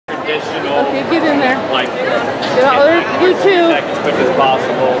traditional. Okay, get in there. Like, you too. As quick as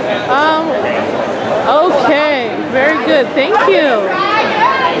possible. Okay, very good. Thank you.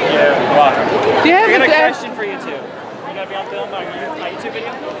 Thank you. Welcome. Do you have I got a question for you too. You gonna be on film on my YouTube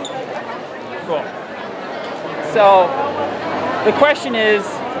video? Cool. So, the question is,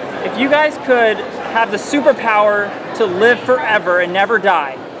 if you guys could have the superpower to live forever and never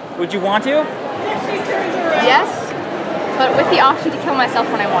die, would you want to? Yes, but with the option to kill myself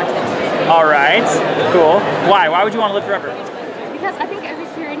when I want it. All right, cool. Why? Why would you want to live forever? Because I think it would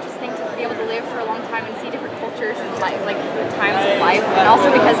be very interesting to be able to live for a long time and see different cultures and life, like times of life. And also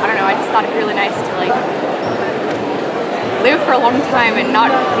because, I don't know, I just thought it'd be really nice to like live for a long time and not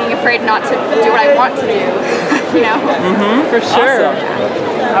being afraid not to do what I want to do, you know? For sure. Awesome.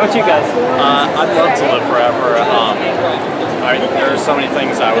 How about you guys? I'd love to live forever. There's so many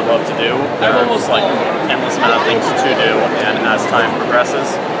things I would love to do. There's like endless amount of things to do, and as time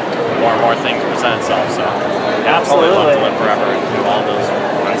progresses, more and more things present itself. So yeah, I'd totally love to live forever and do all those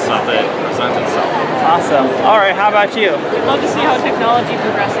fun stuff that presents itself. Awesome. All right, how about you? I'd love to see how technology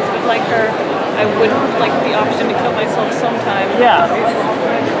progresses, but like her, I would like the option to kill myself sometime. Yeah,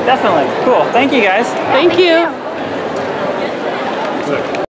 definitely. Cool. Thank you guys. Thank you. Good.